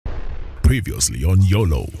Previously on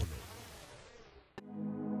Yolo.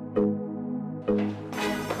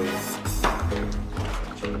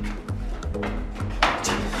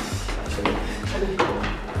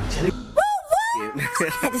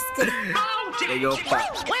 There you go,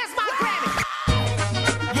 Pop. Where's my Grammy?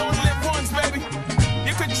 You only live once, baby.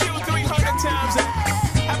 You could chill 300 times and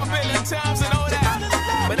have a billion times and all that.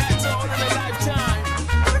 But that's all in a lifetime.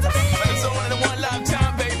 But it's all in a one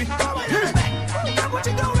lifetime, baby. What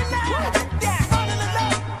you doing now?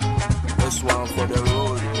 This one for the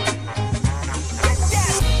road.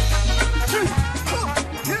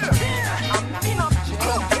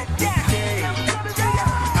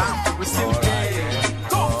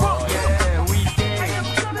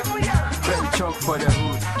 For the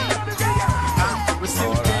hood.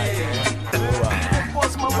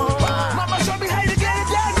 What's my mom? Mama, show me how you get it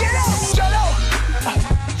down, get up.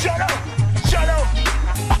 Shut up.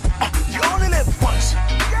 You only live once.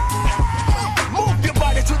 Move your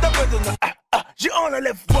body to the rhythm. You only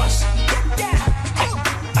live once.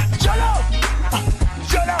 Shut up.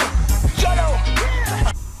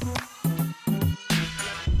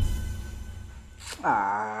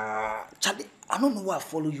 Charlie, I don't know why I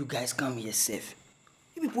follow you guys come here safe.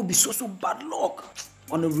 You people be so bad luck.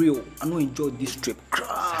 On the real, I don't enjoy this trip.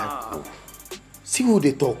 See who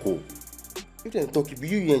they talk, oh. If they talk,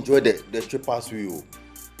 you enjoy the trip as we, oh.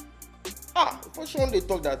 For sure they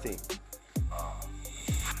talk that thing.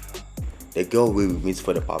 The girl we meet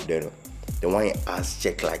for the pub there, the one you ask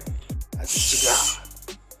check like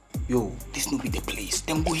Yo, this no be the place.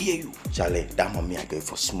 Them go hear you. Charlie, that mommy I go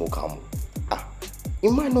for smoke am. It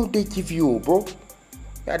might not they give you, bro.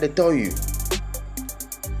 Yeah, they tell you.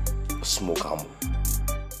 Smoke am.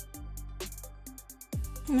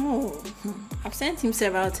 No, I've sent him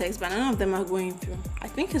several texts, but none of them are going through. I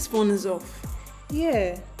think his phone is off.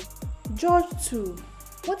 Yeah, George too.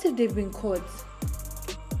 What if they've been caught?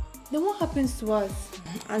 Then what happens to us?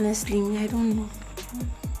 Honestly, I don't know.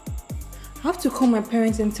 I have to call my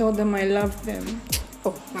parents and tell them I love them.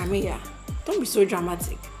 Oh, Maria, don't be so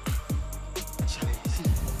dramatic.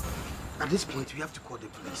 At this point, we have to call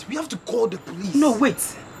the police. No, wait.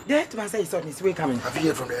 The headmaster is on his way coming. Have you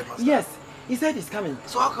heard from the headmaster? Yes, he said he's coming.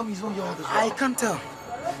 So how come he's on your other I can't tell.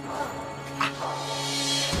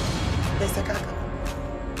 There's a car coming.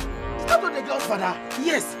 Is that not the godfather?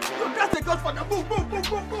 Yes. No, that's the godfather. Move.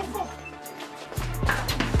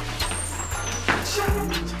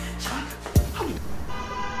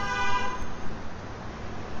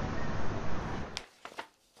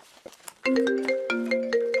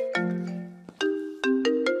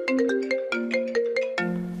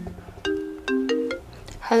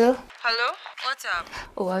 Hello? Hello? What's up?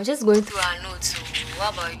 Oh, I'm just going through our notes. So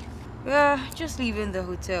what about you? Yeah, just leaving the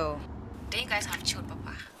hotel. Then you guys have chilled,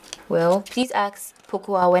 Papa. Well, please ask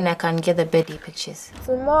Pokua when I can get the birthday pictures.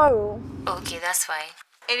 Tomorrow. Okay, that's fine.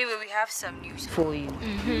 Anyway, we have some news for you.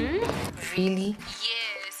 Really?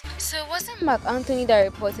 Yes. So it wasn't Mark Anthony that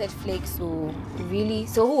reported flakes, so really?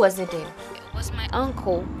 So who was it then? It was my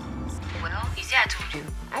uncle. Well, you see, I told you.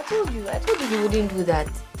 I told you he wouldn't do that.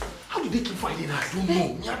 How do they keep finding us? I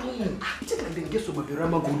don't know. It's like they get some of the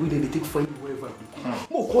Rama go and they take finding wherever.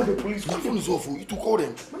 Mo, call the police. My phone is off. You to call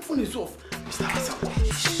them. My phone is off. Mr. Hassan.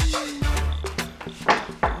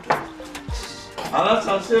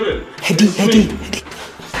 Alasan Cyril. Heady.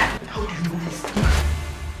 How do you know this?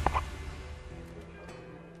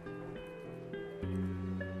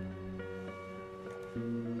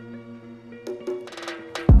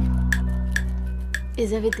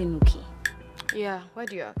 Is everything okay? Yeah, why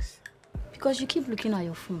do you ask? Because you keep looking at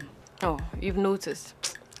your phone. Oh, you've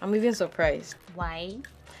noticed. I'm even surprised. Why?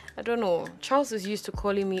 I don't know. Charles is used to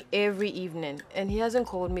calling me every evening, and he hasn't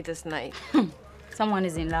called me this night. Someone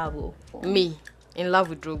is in love. Oh. Me, in love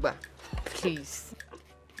with Drogba. Please.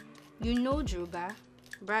 You know Drogba?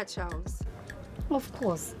 Brad Charles. Of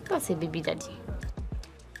course. That's a baby daddy.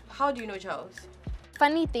 How do you know Charles?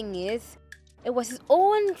 Funny thing is, it was his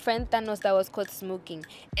own friend Thanos that was caught smoking.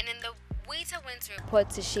 And then the waiter went to report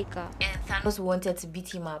to Shaker. And Thanos wanted to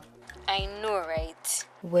beat him up. I know, right?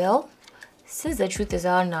 Well, since the truth is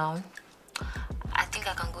out now, I think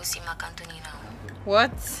I can go see Mark Anthony now.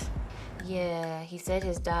 What? Yeah, he said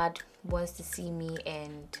his dad wants to see me,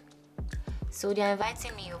 and so they're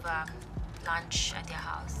inviting me over lunch at their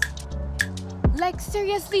house. Like,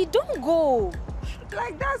 seriously, don't go.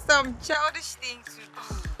 Like, that's some childish thing to do.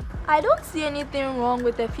 I don't see anything wrong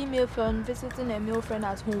with a female friend visiting a male friend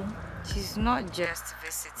at home. She's not just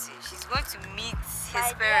visiting. She's going to meet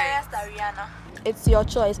his parents. Ariana. It's your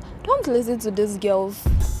choice. Don't listen to these girls.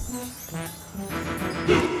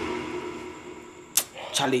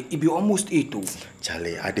 Charlie, it be almost 8 though.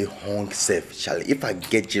 Charlie, I dey hung safe. Charlie, if I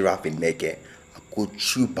get giraffe in naked, I go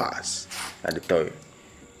chew pass. I tell you.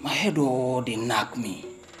 My head all they knock me,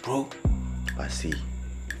 bro. I see.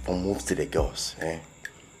 For move to the girls,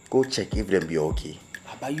 go check if them be okay.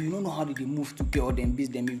 But you don't know how they move to girl them,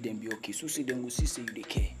 beat them if them be okay. So say them go see say you they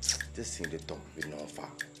care. This thing they talk with no far.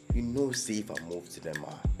 You know, say if I move to them,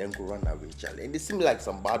 then go run away, Charlie. And they seem like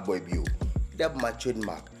some bad boy view. They have my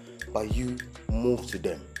trademark. But you move to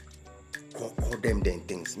them. Call them then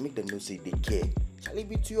things. Make them know say they care. Charlie,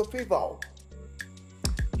 be to your favor.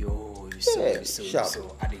 Yo, you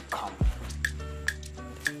so I didn't come.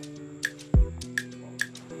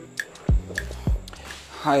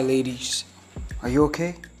 Hi ladies. Are you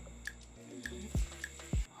okay?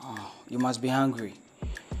 Oh, you must be hungry.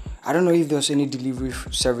 I don't know if there's any delivery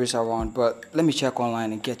service around, but let me check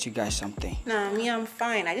online and get you guys something. Nah, me, I'm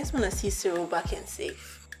fine. I just want to see Cyril back and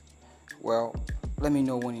safe. Well, let me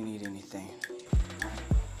know when you need anything.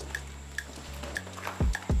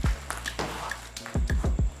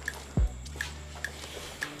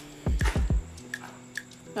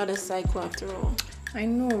 Not a psycho after all. I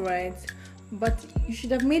know, right? But you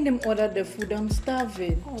should have made them order the food. I'm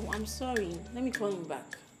starving. Oh, I'm sorry. Let me call him back.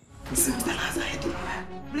 Mr. Lazarus,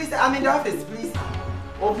 please, I'm in the office, please.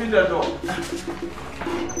 Open the door.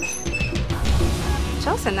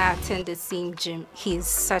 Charles and I attend the same gym. He is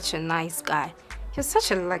such a nice guy. You're such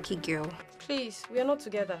a lucky girl. Please, we are not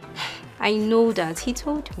together. I know that. He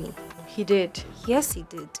told me. He did. Yes, he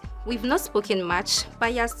did. We've not spoken much, but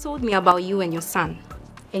he has told me about you and your son.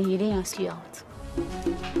 And he didn't ask you out.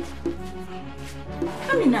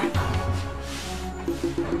 Amina.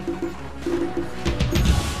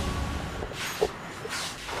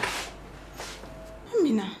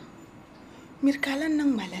 Amina. Mirkalan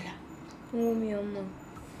ng malala.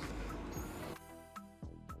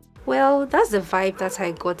 Well, that's the vibe that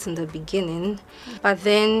I got in the beginning. But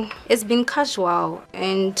then it's been casual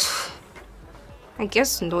and I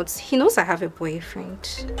guess not. He knows I have a boyfriend.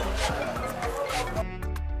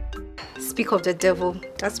 Speak of the devil,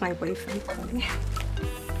 that's my boyfriend.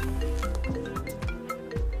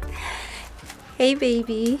 Hey,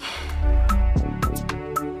 baby.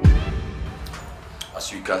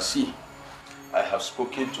 As you can see, I have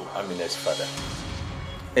spoken to Amina's father,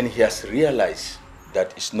 and he has realized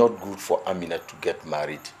that it's not good for Amina to get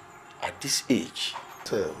married at this age.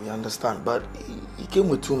 Sir, we understand, but he came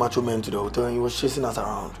with two macho men to the hotel and he was chasing us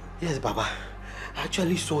around. Yes, Baba. I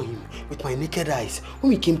actually saw him with my naked eyes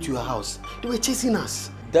when we came to your house. They were chasing us.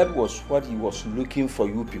 That was what he was looking for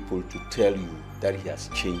you people to tell you, that he has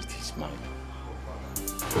changed his mind.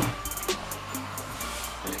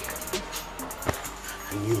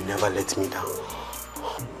 And you never let me down.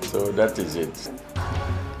 So that is it.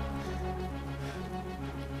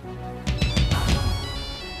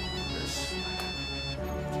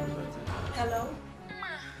 Hello?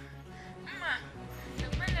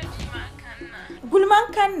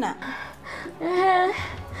 Gulman kanna.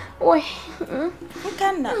 Oi.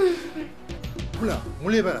 Kanna. Bula,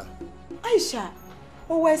 mule bala. Aisha.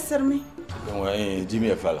 O wai sirmi.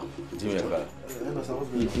 Jimmy Fala.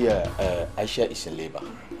 Yeah, Aisha is in labor.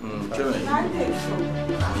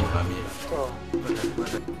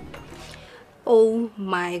 Oh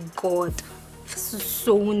my God. This is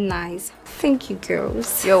so nice. Thank you,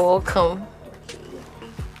 girls. You're welcome.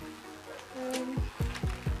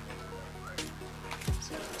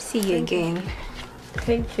 See you again.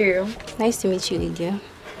 Thank you. Nice to meet you, Lydia.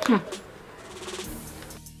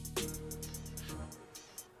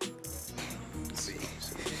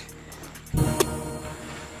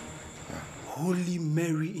 Holy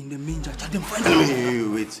Mary in the manger.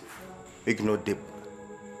 Wait. Make no dip.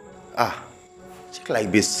 Check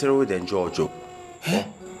like be Cyril than Giorgio. Huh?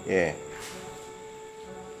 Yeah.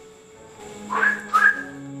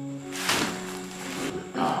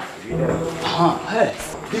 Hey.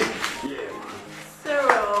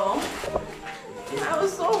 Cyril, I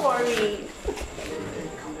was so worried.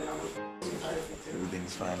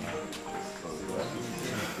 Everything's fine now.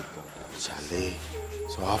 Charlie,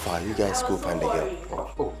 so how far you guys go find the girl?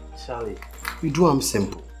 Oh, Charlie, we do them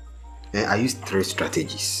simple. I use 3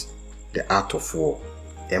 strategies. The art of war,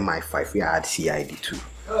 MI5, we add CID2.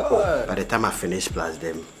 By the time I finish plus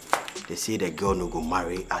them, they say the girl no go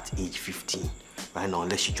marry at age 15. Right now,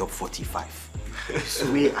 unless she drop 45.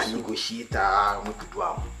 So we a negotiator, we could do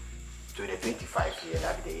them. So the 25 here,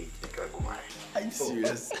 that day, the girl go marry. Are you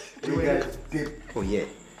serious? You guys did? Oh yeah.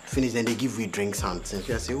 Finish, then they give we drinks and things.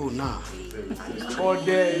 I say, oh nah. Oh,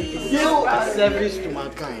 there you a service to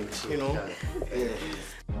mankind, you know. Yeah.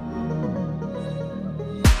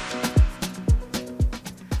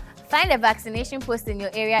 Find a vaccination post in your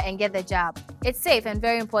area and get the jab. It's safe and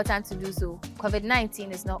very important to do so.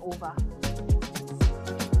 COVID-19 is not over.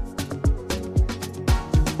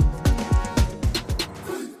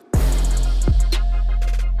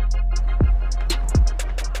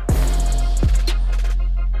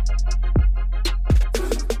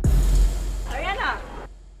 Ariana!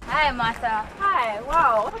 Hi, Martha. Hi,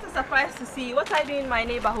 wow, what a surprise to see you. What are you doing in my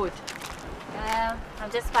neighborhood? I'm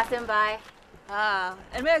just passing by. Ah,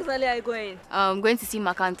 and where exactly are you going? I'm going to see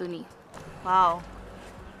Mark Anthony. Wow.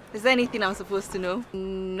 Is there anything I'm supposed to know?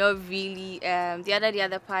 Not really. The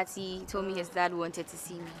other party told me his dad wanted to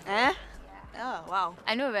see me. Eh? Oh, wow.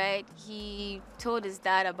 I know, right? He told his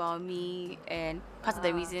dad about me, and part of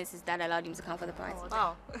the reasons his dad allowed him to come for the party.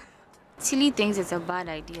 Wow. Tilly thinks it's a bad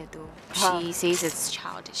idea, though. She says it's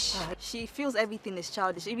childish. She feels everything is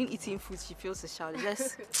childish. Even eating food, she feels it's childish.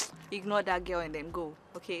 Just ignore that girl and then go,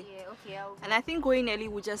 okay? Yeah, okay, I'll go. And I think going early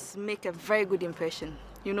will just make a very good impression.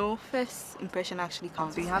 You know, first impression actually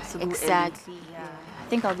counts. So you have to go Exactly, early. yeah. I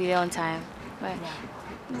think I'll be there on time. Right.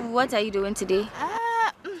 Yeah. What are you doing today?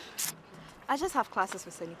 I just have classes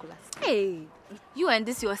with Sir Nicholas. Hey, you and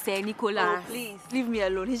this your Sir Nicholas. Oh, please, leave me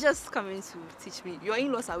alone. He's just coming to teach me. Your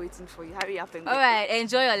in-laws are waiting for you. Hurry up and go. All right,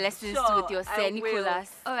 enjoy your lessons Sure, with your Sir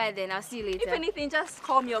Nicholas. All right, then, I'll see you later. If anything, just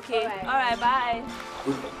call me, okay? All All right, bye.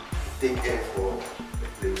 Take care for the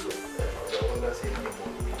place of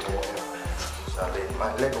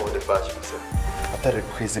let go of the badge, sir. After the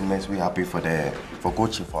craziness, we happy for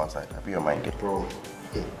coaching for outside. Happy your mind, day. Bro,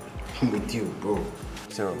 hey, I'm with you, bro.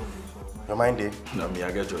 Cyril, your mind, day? No, me,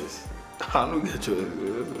 I get choice. I don't get choice.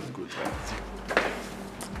 Let's go.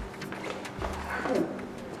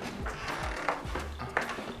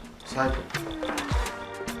 Psycho.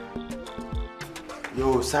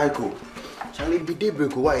 Yo, Psycho. Charlie, be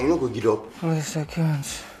daybreak. Why you not go get up? Please, I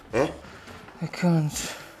can't. Eh? I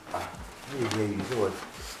can't. Hey, you know what?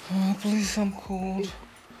 Oh, please, I'm cold.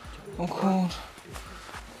 I'm cold.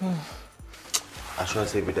 I should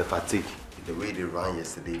say with the fatigue. The way they ran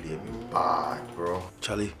yesterday, they be bad, bro.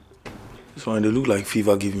 Charlie, this one, they look like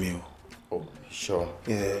fever give me. Oh, sure.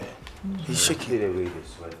 Yeah. He's shaking. The way they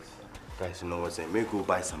sweat. Guys, you know what I'm saying? Maybe go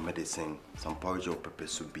buy some medicine, some porridge or pepper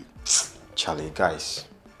soup. Charlie, guys,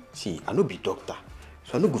 see, I no be doctor,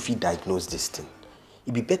 so I no go fit diagnose this thing.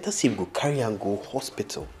 It be better say we go carry and go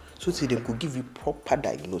hospital, so say they go give you proper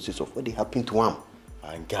diagnosis of what they happen to him.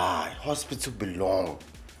 And guy, hospital belong,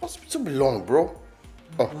 bro.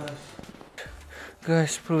 Oh.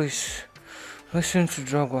 Guys, please, listen to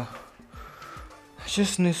Drogba. I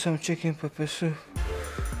just need some chicken pepper soup,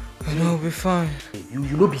 and I'll be fine. Hey, you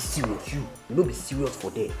no be serious, you no be serious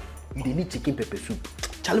for that. You dey need chicken pepper soup.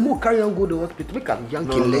 Charlie, mo carry and go to the hospital, make a young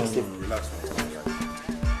kid legs. Relax.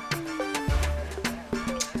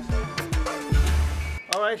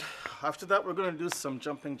 All right, after that, we're going to do some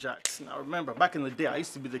jumping jacks. Now, remember, back in the day, I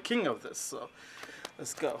used to be the king of this, so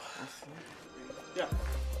let's go. Yeah.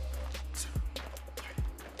 2, 3,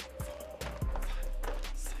 4, 5,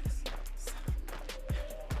 6, 7.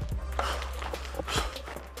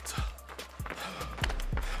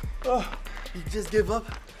 Oh, you just gave up?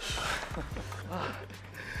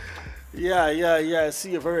 Yeah. I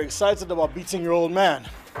see you're very excited about beating your old man.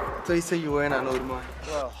 So you say you weren't an old man?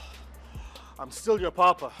 Well, I'm still your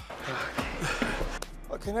papa.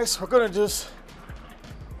 Okay, next we're gonna do this.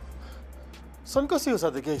 Son, go see who's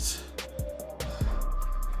at the gate.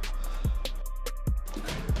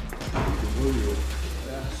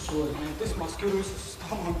 This mosquito is a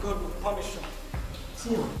storm. God will punish him.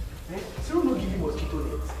 Cyril, Cyril no give you mosquito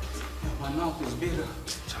net. Yeah, my mouth is bitter.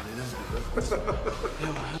 Charlie, let's go.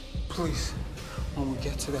 Yeah, man. Please, when we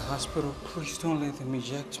get to the hospital, please don't let them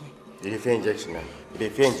eject me. You did fair injection, man. You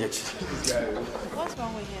did fair injection. What's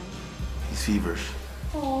wrong with him? He's feverish.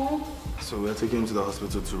 Oh. So we're taking him to the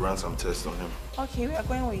hospital to run some tests on him. Okay, we are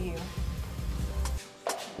going with you.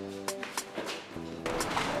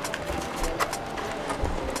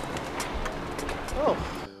 Oh,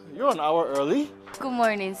 you're an hour early? Good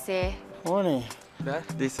morning, sir. Morning. That?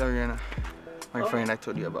 This is Ariana, my friend I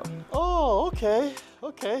told you about. Oh, okay.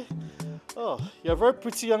 Oh, you're a very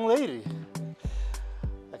pretty young lady.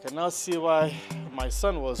 I can now see why my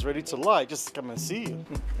son was ready to lie just to come and see you.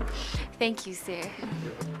 Thank you, sir.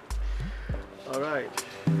 All right.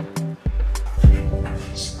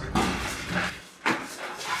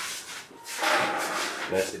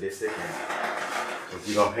 That's the second.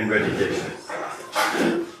 You got 100 injections.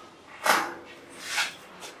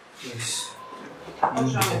 Yes.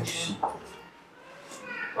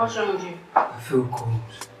 What's wrong with you? I feel cold.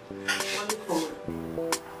 What are you cold?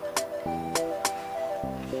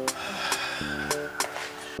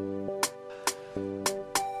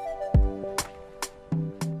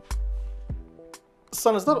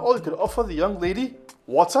 Son, is that all you could offer the young lady?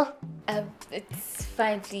 Water? It's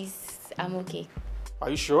fine, please. I'm okay. Are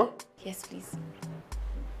you sure? Yes, please.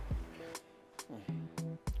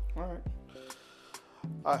 Alright.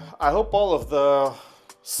 I hope all of the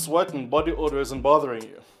sweat and body odor isn't bothering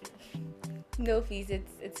you. No, please,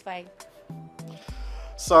 it's fine.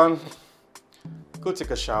 Son, go take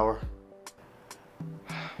a shower.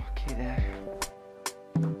 Okay, Dad.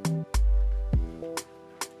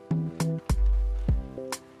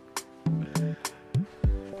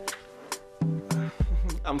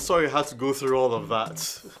 I'm sorry I had to go through all of that.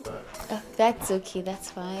 That's okay,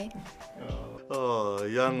 that's fine. Oh,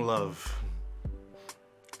 young love.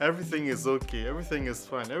 Everything is okay, everything is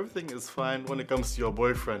fine, everything is fine when it comes to your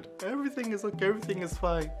boyfriend. Everything is okay, everything is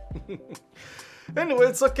fine. Anyway,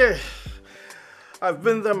 it's okay. I've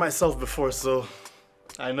been there myself before, so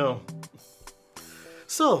I know.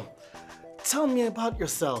 So, tell me about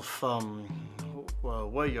yourself.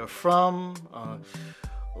 Where you're from,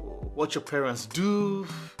 what your parents do,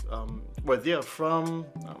 where they're from,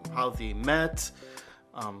 how they met,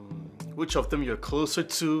 which of them you're closer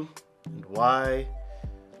to, and why.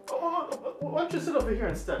 Why don't you sit over here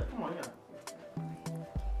instead? Come on,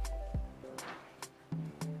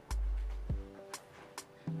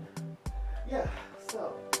 yeah.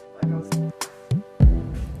 So, like I was saying.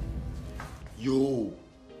 Yo,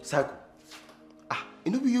 Psycho.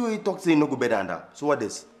 You know you talk to you no go better than that. So what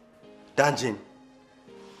is? Dungeon.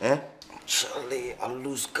 Eh? Charlie, I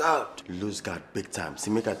lose guard. You lose guard big time. See,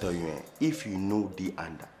 make I tell you, if you know the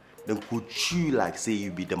under, then could you like say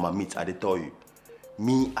you be the mamit, I dey tell you.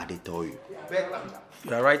 Me, I dey tell you.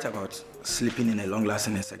 You are right about sleeping in a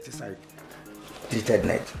long-lasting insecticide treated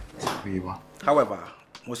net. However,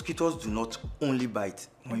 mosquitoes do not only bite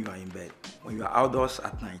when you are in bed. When you are outdoors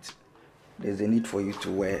at night, there's a need for you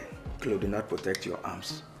to wear clothing that protect your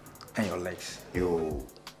arms and your legs. Yo,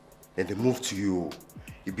 then they move to you.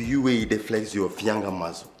 It be you where they flex your fianga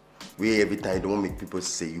muscle. Where every time you don't make people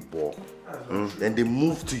say you ball. Then they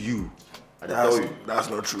move to you. That's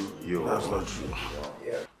not true. Yo. That's not true.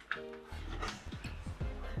 Yeah.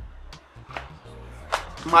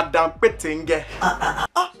 Madam Petenge.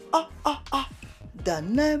 The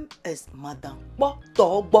name is Madam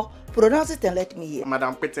Togbo. Pronounce it and let me hear.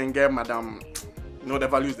 Madam Petenge, Madam. No, the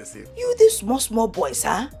values the same. You these small boys,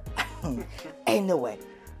 huh? Anyway,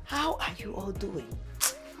 how are you all doing?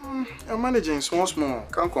 I'm managing small.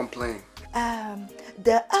 Can't complain.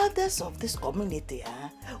 The elders of this community,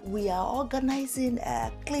 we are organizing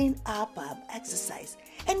a clean up exercise,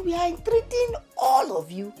 and we are entreating all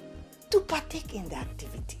of you to partake in the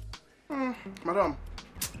activity. Madam,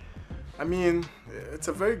 I mean, it's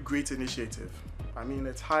a very great initiative. I mean,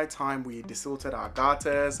 it's high time we desilted our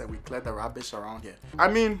gutters and we cleared the rubbish around here. I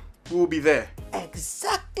mean, we'll be there.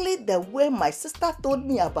 Exactly the way my sister told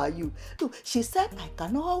me about you. Look, she said I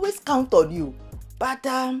can always count on you. But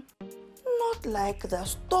not like the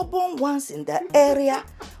stubborn ones in the area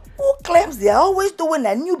who claims they are always doing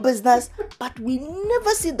a new business, but we never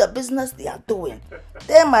see the business they are doing.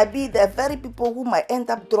 They might be the very people who might end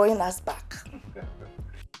up drawing us back.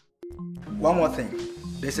 One more thing.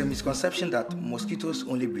 There's a misconception that mosquitoes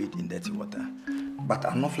only breed in dirty water, but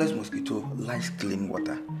Anopheles mosquito likes clean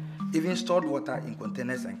water. Even stored water in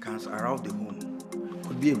containers and cans around the home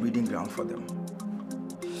could be a breeding ground for them.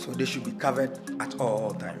 So they should be covered at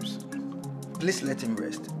all times. Please let him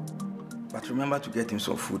rest, but remember to get him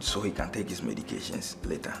some food so he can take his medications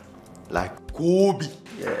later. Like Kobe.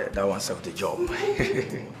 Yeah, that one served the job.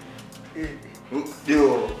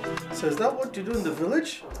 Yo. So is that what you do in the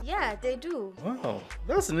village? Yeah, they do. Wow,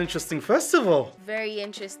 that's an interesting festival. Very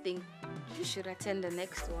interesting. You should attend the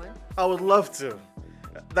next one. I would love to.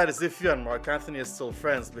 That is if you and Mark Anthony are still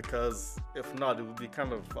friends, because if not, it would be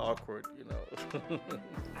kind of awkward, you know.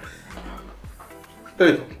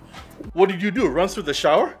 Hey, what did you do? Run through the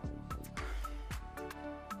shower?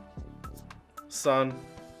 Son,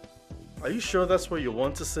 are you sure that's where you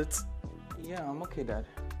want to sit? Yeah, I'm okay, Dad.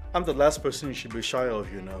 I'm the last person you should be shy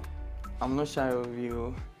of, you know. I'm not shy of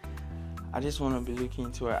you. I just want to be looking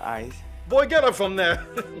into her eyes. Boy, get up from there.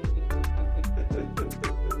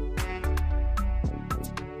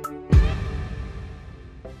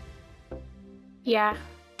 Yeah,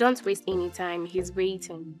 don't waste any time. He's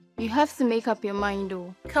waiting. You have to make up your mind,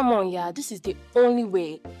 though. Come on, yeah, this is the only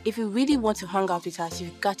way. If you really want to hang out with us,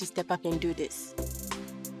 you've got to step up and do this.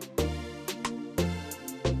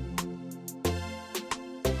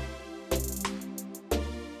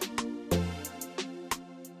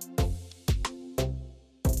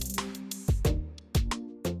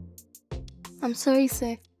 I'm sorry,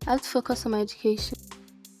 sir. I have to focus on my education.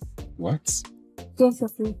 What? Yes,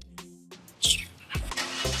 sir.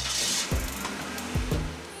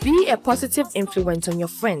 Be a positive influence on your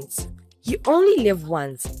friends. You only live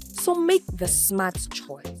once, so make the smart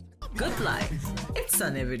choice. Good life, it's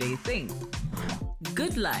an everyday thing.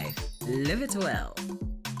 Good life, live it well.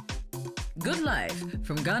 Good Life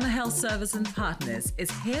from Ghana Health Service and Partners is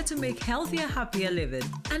here to make healthier, happier living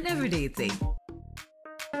an everyday thing.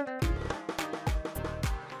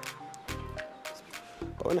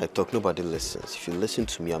 When I talk, nobody listens. If you listen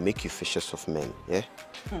to me, I'll make you fishers of men, yeah?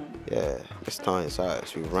 Yeah, this time is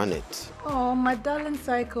ours. We run it. Oh, my darling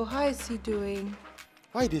Psycho, how is he doing?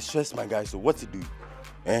 Why they stress my guy so? What's he doing?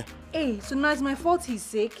 Eh? Hey, so now it's my fault he's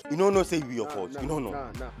sick? You know, no say it be your fault. You know,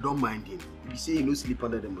 no. Don't mind him. If you say you no sleep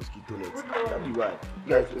under the mosquito net, that'll be why.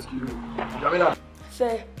 Guys, excuse me. Jamila.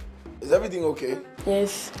 Sir. Is everything okay?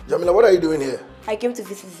 Yes. Jamila, what are you doing here? I came to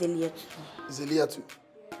visit Zelia too. Zelia too?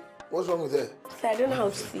 What's wrong with her? Sir, I don't know how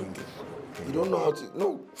to feed. You don't know how to?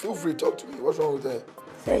 No, feel free, talk to me. What's wrong with her?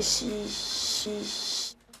 Sir, she...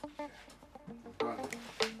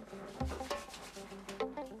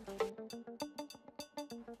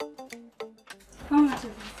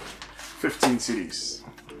 15 cities.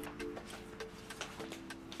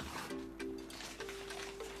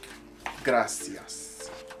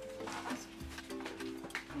 Gracias.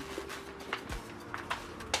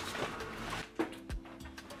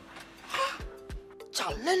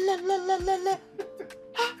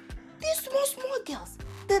 These small girls,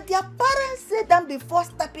 did their parents say them before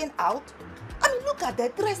stepping out? I mean, look at the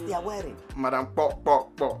dress they are wearing. Madam,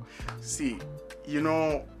 see, you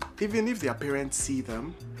know, even if their parents see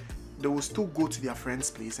them, they will still go to their friend's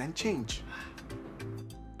place and change.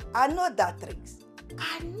 I know that tricks.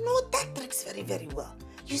 I know that tricks very, very well.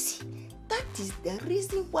 You see, that is the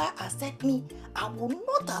reason why I said I will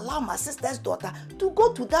not allow my sister's daughter to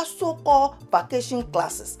go to that so-called vacation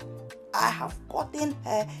classes. I have gotten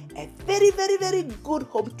her a very, very, very good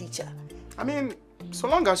home teacher. I mean, so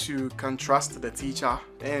long as you can trust the teacher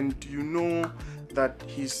and you know that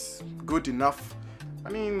he's good enough. I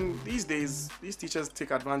mean, these days, these teachers take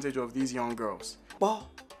advantage of these young girls. But,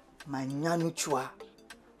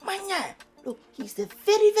 look, he's a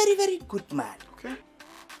very, very, very good man. Okay.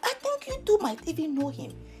 I think you two might even know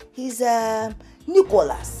him. He's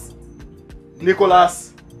Nicholas.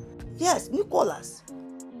 Nicholas? Yes, Nicholas.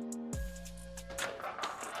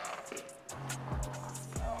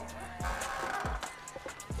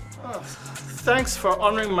 Thanks for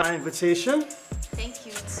honoring my invitation. Thank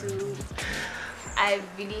you too. I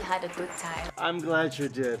really had a good time. I'm glad you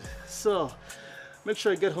did. So, make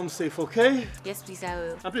sure you get home safe, okay? Yes, please, I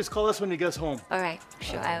will. And please call us when you get home. All right,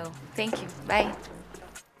 sure, I will. Thank you. Bye.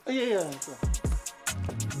 Oh, yeah.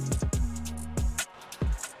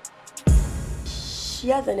 She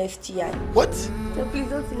has an STI. What? So please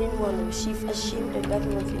don't tell anyone. She's ashamed and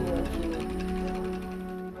doesn't want anyone to know.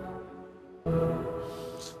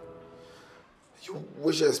 You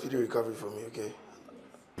wish her a speedy recovery for me, okay?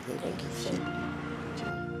 Thank you, sir.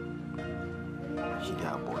 She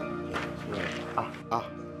there, boy.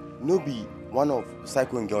 No be one of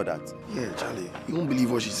Psycho and girl that. Yeah, Charlie. You won't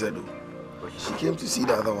believe what she said, though. She came to see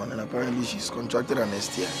the other one, and apparently she's contracted an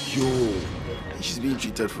STI. Yo! And she's being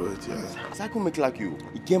treated for it, yeah. Psycho make like you.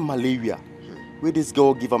 He get malaria. Where this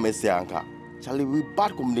girl give him STI anchor. Charlie, we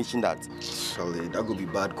bad combination that. Charlie, that could be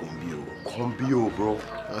bad combio. Combio, bro.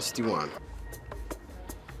 That's the one.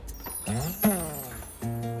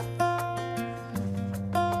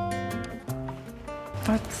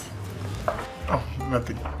 What? Oh,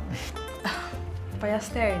 nothing. But you're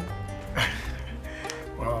staring.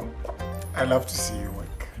 Well, I love to see you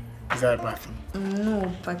work. Is that a bad thing?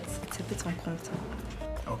 No, but it's a bit uncomfortable.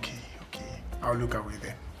 Okay. I'll look away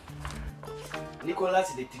then. Nicholas,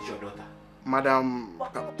 they teach your daughter. Madam...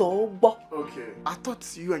 Okay. I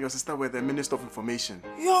thought you and your sister were the Minister of Information.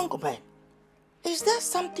 Young man, is there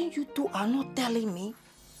something you two are not telling me?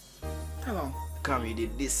 Hello. Come, you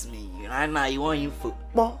did this me. Right now, you want info.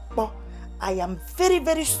 But, I am very,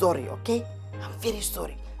 very sorry, okay? I'm very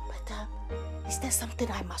sorry. But, is there something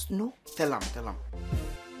I must know? Tell him.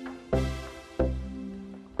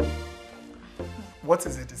 What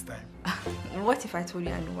is it this time? What if I told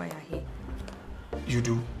you I know why you're here? You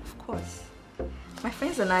do? Of course. My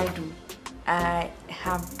friends and I do. I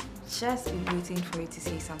have just been waiting for you to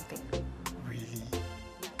say something. Really?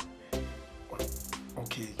 Well,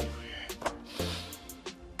 okay.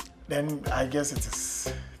 Then I guess it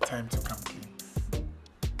is time to come clean.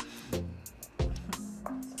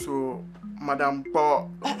 So, Madam Po...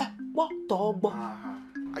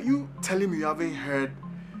 Are you telling me you haven't heard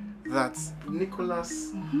that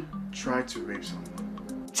Nicholas tried to rape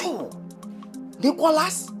someone? True.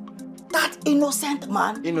 Nicholas? That innocent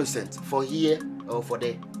man? Innocent. For here or for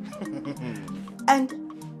there? And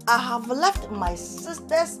I have left my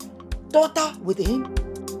sister's daughter with him.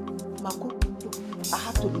 Marco, I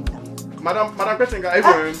have to leave now. Madam Petringa,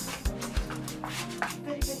 everyone.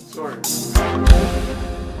 Sorry.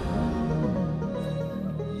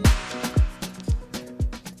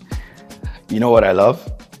 You know what I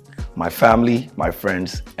love? My family, my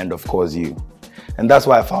friends, and of course you. And that's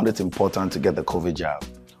why I found it important to get the COVID jab.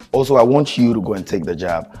 Also, I want you to go and take the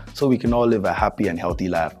jab so we can all live a happy and healthy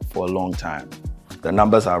life for a long time. The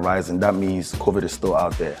numbers are rising. That means COVID is still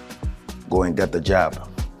out there. Go and get the jab.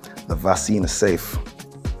 The vaccine is safe.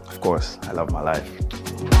 Of course, I love my life.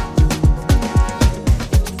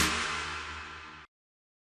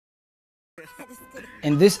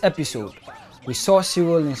 In this episode, we saw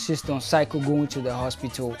Cyril insist on Psycho going to the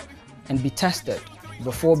hospital and be tested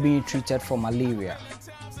before being treated for malaria.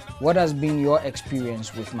 What has been your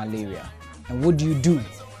experience with malaria? And what do you do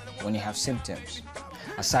when you have symptoms?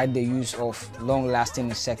 Aside the use of long-lasting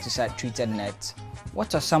insecticide-treated nets,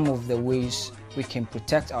 what are some of the ways we can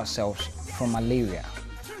protect ourselves from malaria?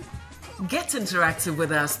 Get interactive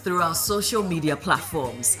with us through our social media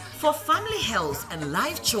platforms. For family health and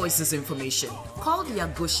life choices information, call the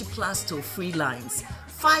Agoshi Plus toll-free lines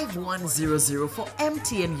 5100 for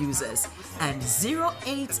MTN users and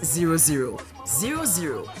 0800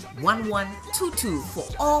 001122 for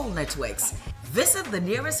all networks. Visit the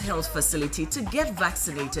nearest health facility to get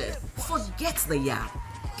vaccinated. Forget the yap,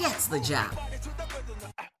 get the jab.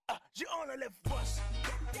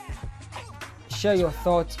 Share your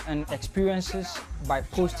thoughts and experiences by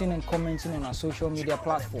posting and commenting on our social media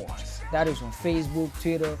platforms. That is on Facebook,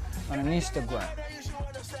 Twitter, and on Instagram.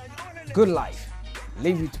 Good life.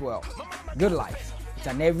 Live it well. Good life. It's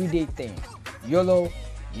an everyday thing. YOLO,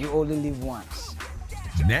 you only live once.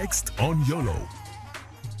 Next on YOLO.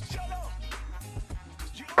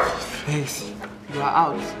 Yes, you are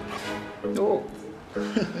out. No.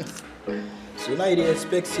 So now you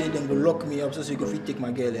expect say them go lock me up so you can take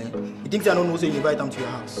my girl, eh? You think I don't know so you invite them to your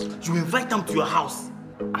house? You invite them to your house?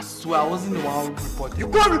 I swear I wasn't the one who reported. You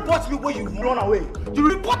can't report me when you run away. You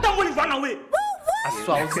report them when you run away. I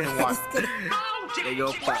swear I wasn't the one. There you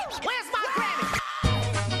go. Where's my credit?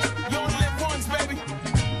 You only live once, baby.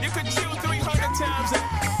 You could chill 300 times and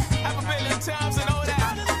have a billion times and all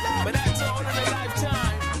that. But that's all in a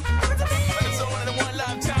lifetime. But it's all in a one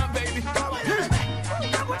lifetime, baby.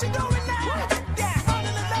 What you doing now?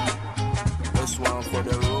 This one for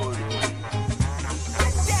the road.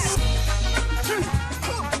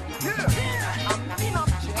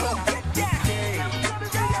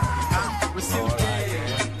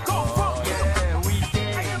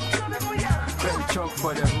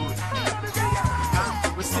 For the hood.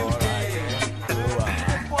 We're still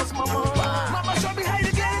there. What's my mama? Mama, show me how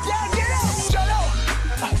you get it down, get it. Shut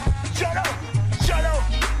up.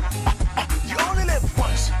 You only live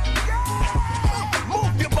once.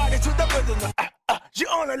 Move your body to the rhythm. You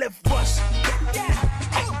only live once.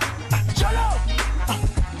 Shut up.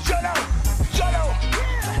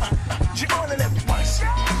 You only live once.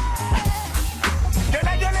 You're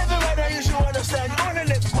not gonna live right now, you should understand. You only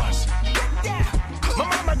live once. My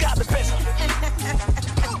mama got the pistol.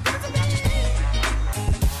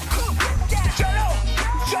 Shut up.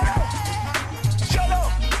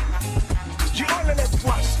 You only live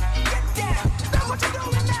once.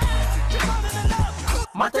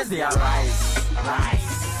 Matters they arise.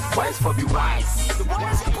 Boys for be wise.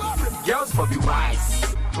 Girls for be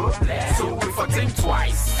wise. So we for think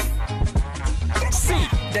twice. See,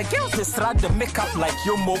 the girls they start the makeup like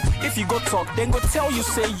Yomo. If you go talk, then go tell you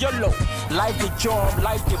say YOLO. Life the job,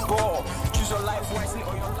 life the ball. Choose your life wisely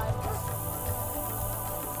or